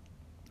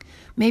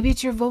 Maybe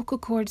it's your vocal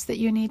cords that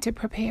you need to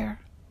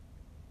prepare,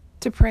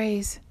 to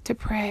praise, to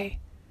pray,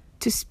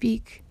 to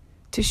speak,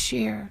 to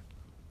share.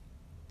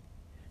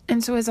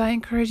 And so as I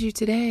encourage you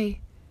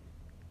today,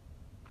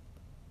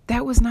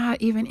 that was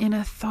not even in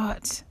a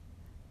thought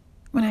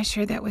when I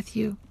shared that with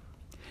you.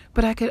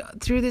 But I could,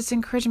 through this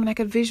encouragement, I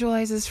could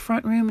visualize this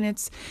front room and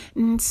it's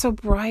so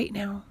bright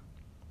now.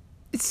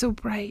 It's so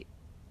bright.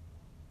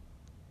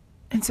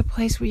 It's a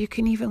place where you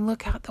can even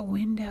look out the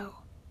window.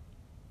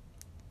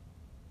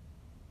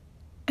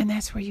 And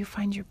that's where you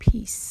find your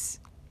peace.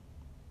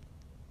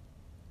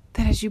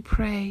 That as you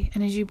pray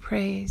and as you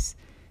praise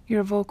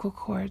your vocal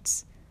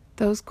cords,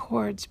 those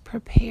cords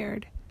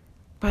prepared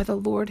by the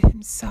Lord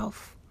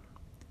himself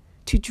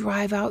to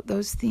drive out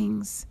those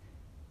things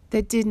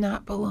that did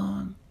not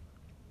belong,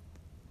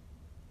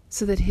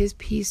 so that his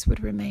peace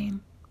would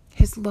remain,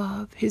 his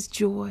love, his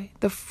joy,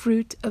 the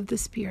fruit of the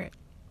Spirit.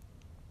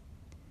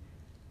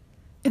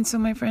 And so,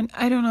 my friend,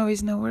 I don't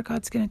always know where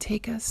God's going to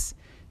take us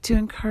to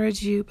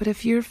encourage you, but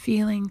if you're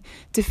feeling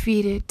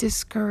defeated,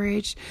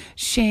 discouraged,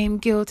 shame,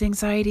 guilt,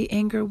 anxiety,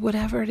 anger,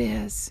 whatever it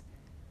is,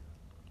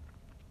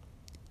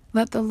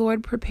 let the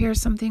Lord prepare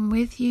something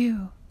with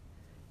you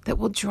that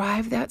will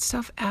drive that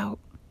stuff out,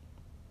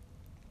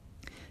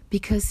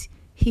 because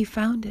he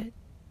found it.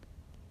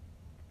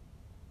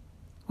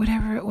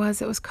 Whatever it was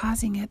that was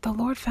causing it, the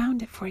Lord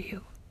found it for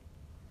you.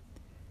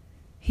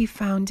 He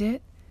found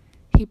it.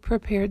 He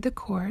prepared the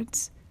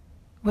cords,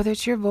 whether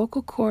it's your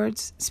vocal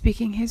cords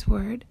speaking his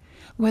word,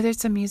 whether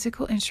it's a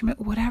musical instrument,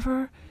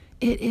 whatever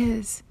it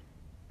is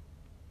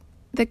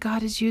that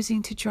God is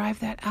using to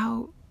drive that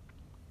out.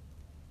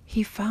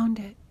 He found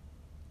it.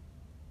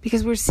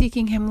 Because we're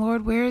seeking him.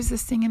 Lord, where is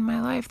this thing in my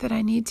life that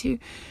I need to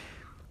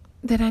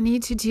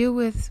deal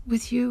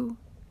with you?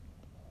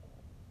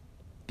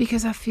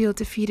 Because I feel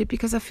defeated,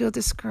 because I feel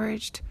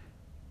discouraged.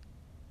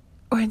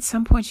 Or at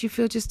some point you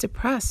feel just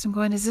depressed and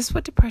going, is this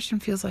what depression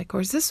feels like? Or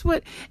is this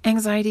what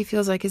anxiety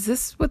feels like? Is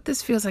this what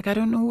this feels like? I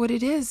don't know what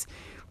it is.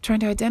 I'm trying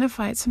to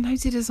identify it.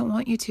 Sometimes he doesn't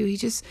want you to. He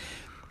just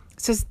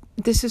says,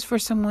 this is for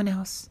someone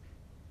else.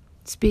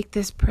 Speak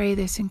this, pray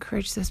this,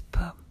 encourage this.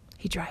 Boom.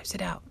 He drives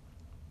it out.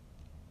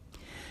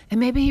 And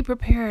maybe he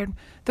prepared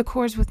the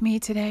chords with me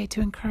today to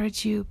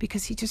encourage you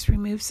because he just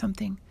removed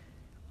something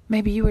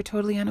maybe you were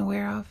totally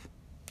unaware of,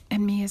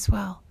 and me as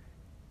well.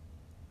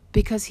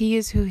 Because he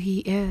is who he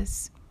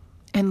is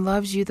and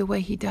loves you the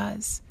way he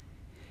does.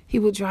 He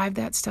will drive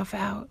that stuff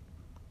out.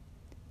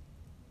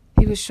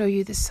 He will show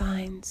you the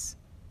signs.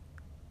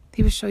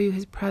 He will show you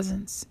his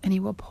presence, and he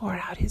will pour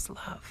out his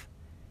love.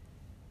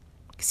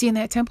 See, in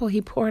that temple,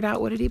 he poured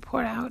out, what did he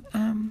pour out?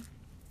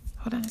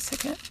 Hold on a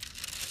second.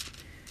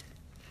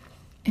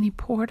 And he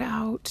poured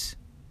out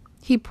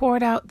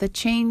the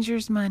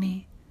changers'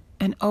 money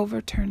and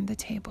overturned the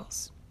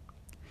tables.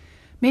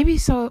 Maybe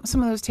some of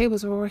those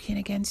tables were working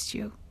against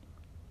you.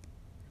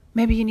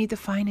 Maybe you need the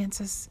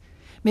finances.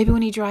 Maybe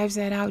when he drives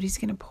that out, he's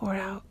going to pour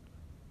out.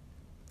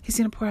 He's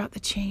going to pour out the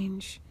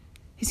change.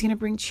 He's going to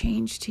bring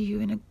change to you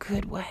in a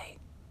good way.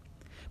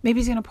 Maybe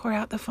he's going to pour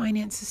out the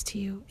finances to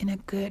you in a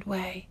good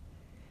way.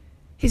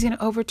 He's going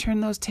to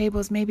overturn those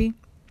tables. Maybe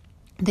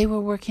they were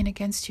working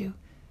against you.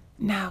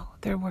 Now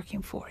they're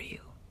working for you.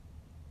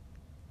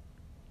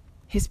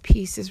 His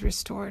peace is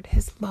restored.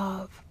 His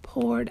love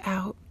poured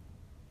out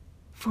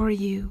for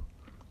you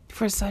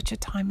for such a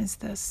time as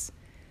this.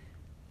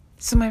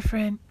 So my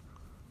friend,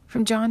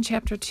 from John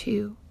chapter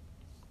 2,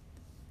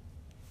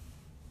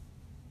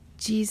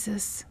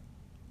 Jesus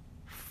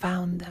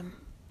found them.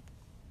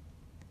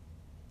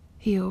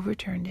 He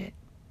overturned it.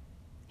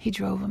 He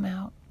drove them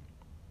out.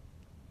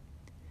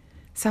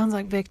 Sounds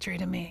like victory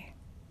to me.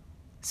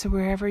 So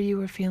wherever you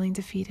were feeling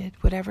defeated,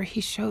 whatever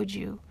he showed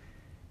you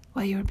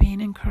while you were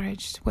being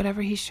encouraged,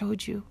 whatever he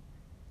showed you,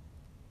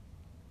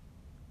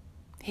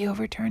 he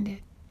overturned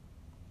it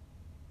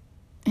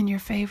in your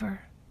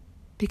favor,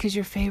 because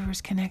your favor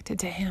is connected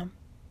to him.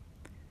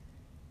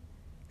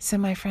 So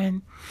my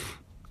friend,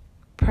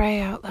 pray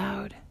out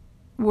loud,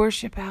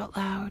 worship out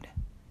loud,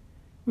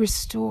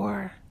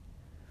 restore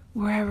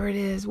wherever it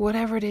is,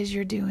 whatever it is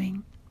you're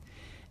doing.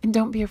 And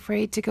don't be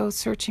afraid to go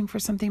searching for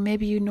something.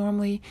 Maybe you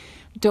normally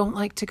don't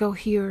like to go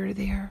here or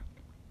there.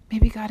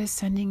 Maybe God is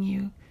sending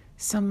you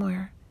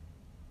somewhere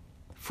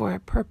for a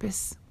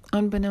purpose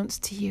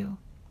unbeknownst to you.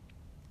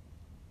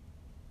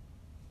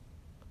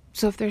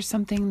 So if there's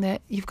something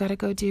that you've got to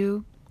go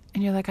do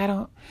and you're like, I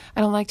don't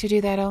like to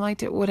do that. I don't like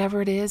to,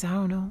 whatever it is, I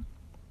don't know.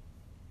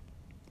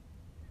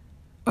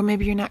 Or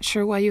maybe you're not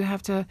sure why you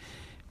have to,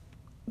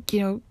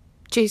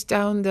 chase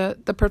down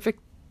the perfect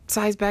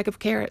size bag of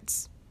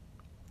carrots.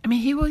 I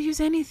mean, he will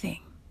use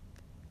anything,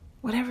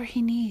 whatever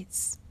he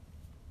needs.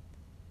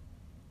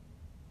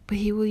 But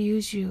he will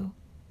use you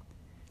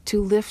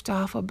to lift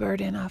off a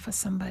burden off of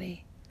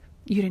somebody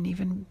you didn't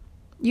even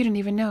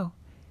know.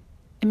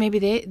 And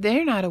maybe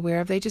they're not aware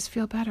of, they just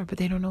feel better, but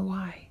they don't know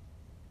why.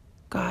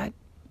 God,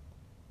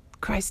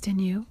 Christ in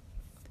you.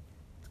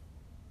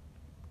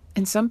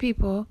 And some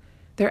people,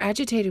 they're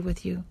agitated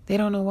with you. They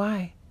don't know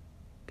why.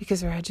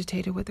 Because they're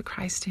agitated with the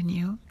Christ in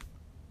you,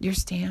 your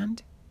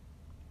stand.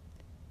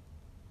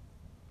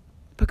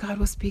 But God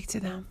will speak to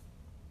them.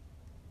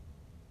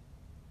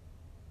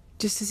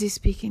 Just as he's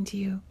speaking to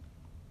you,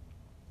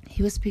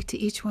 he will speak to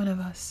each one of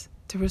us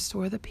to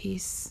restore the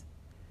peace,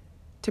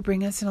 to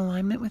bring us in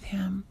alignment with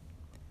him.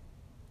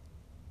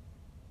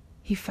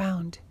 He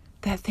found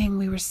that thing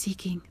we were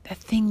seeking, that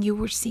thing you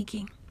were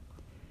seeking,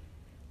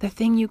 that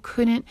thing you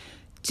couldn't,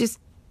 just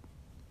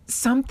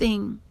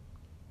something.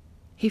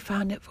 He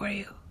found it for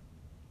you.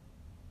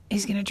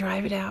 He's going to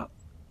drive it out.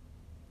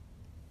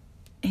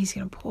 And he's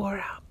going to pour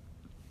out.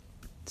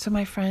 So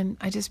my friend,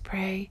 I just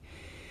pray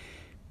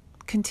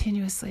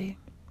continuously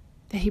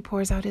that he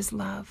pours out his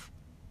love,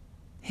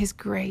 his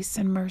grace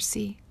and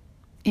mercy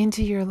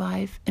into your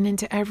life and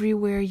into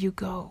everywhere you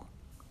go.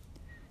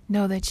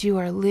 Know that you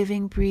are a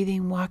living,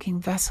 breathing, walking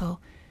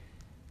vessel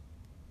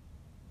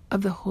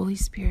of the Holy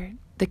Spirit,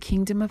 the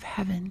kingdom of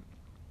heaven,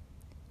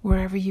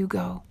 wherever you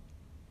go.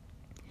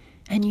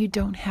 And you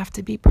don't have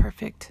to be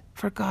perfect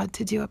for God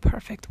to do a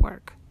perfect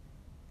work.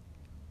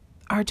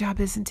 Our job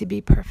isn't to be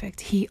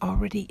perfect. He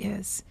already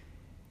is.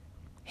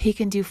 He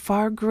can do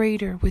far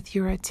greater with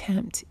your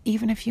attempt,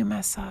 even if you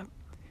mess up.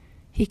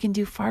 He can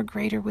do far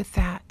greater with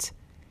that,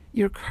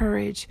 your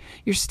courage,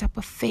 your step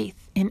of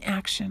faith in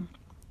action,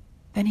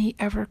 than he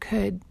ever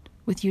could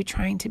with you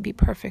trying to be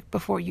perfect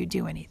before you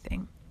do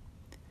anything.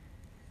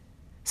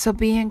 So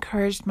be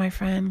encouraged, my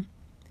friend.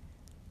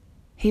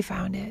 He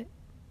found it.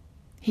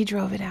 He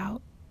drove it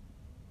out.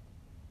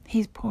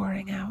 He's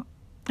pouring out.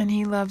 And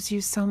he loves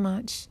you so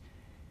much.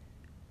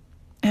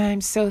 And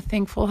I'm so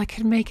thankful I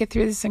could make it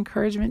through this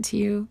encouragement to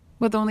you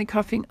with only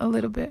coughing a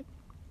little bit.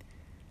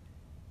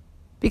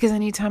 Because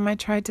anytime I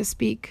tried to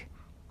speak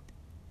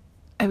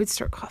I would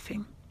start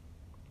coughing.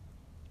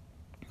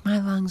 My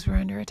lungs were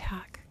under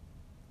attack.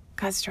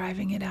 God's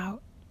driving it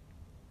out.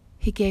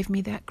 He gave me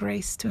that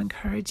grace to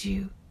encourage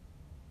you.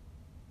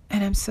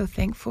 And I'm so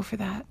thankful for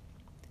that.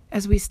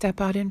 As we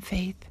step out in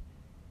faith,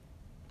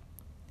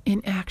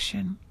 in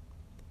action,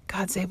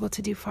 God's able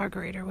to do far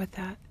greater with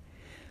that.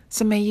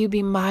 So may you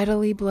be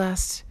mightily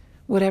blessed,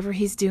 whatever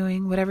He's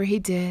doing, whatever He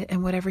did,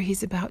 and whatever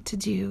He's about to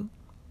do.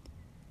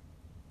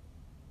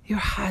 You're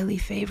highly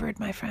favored,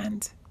 my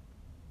friend.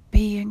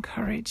 Be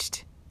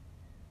encouraged.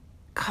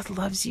 God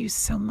loves you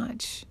so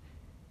much.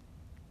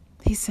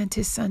 He sent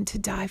His Son to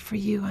die for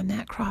you on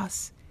that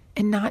cross,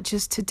 and not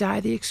just to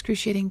die the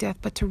excruciating death,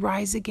 but to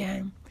rise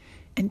again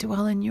and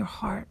dwell in your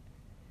heart,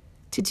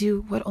 to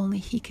do what only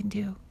He can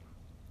do.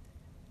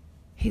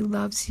 He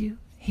loves you.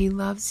 He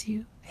loves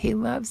you. He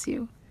loves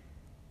you.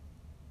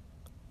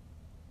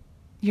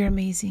 You're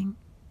amazing,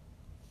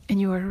 and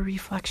you are a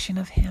reflection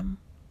of Him.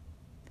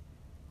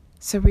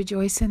 So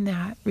rejoice in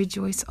that.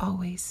 Rejoice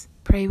always.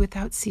 Pray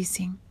without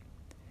ceasing.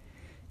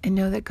 And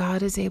know that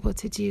God is able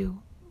to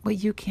do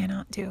what you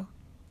cannot do,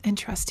 and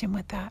trust Him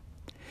with that.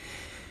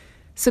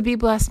 So be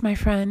blessed, my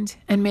friend,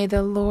 and may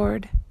the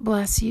Lord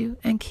bless you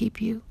and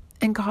keep you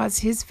and cause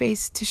His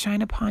face to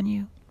shine upon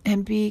you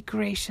and be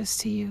gracious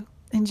to you.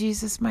 In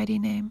Jesus' mighty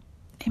name,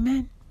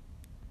 amen.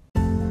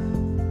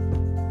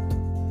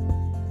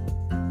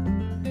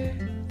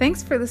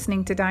 Thanks for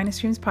listening to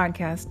Dynastream's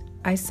podcast,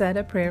 I Said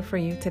a Prayer for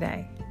You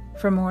Today.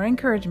 For more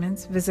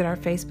encouragements, visit our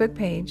Facebook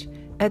page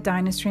at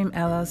Dynastream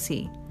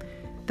LLC.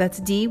 That's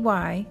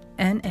DYNASTREAM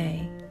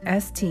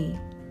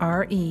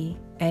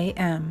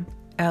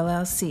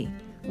LLC.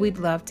 We'd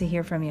love to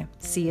hear from you.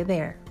 See you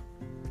there.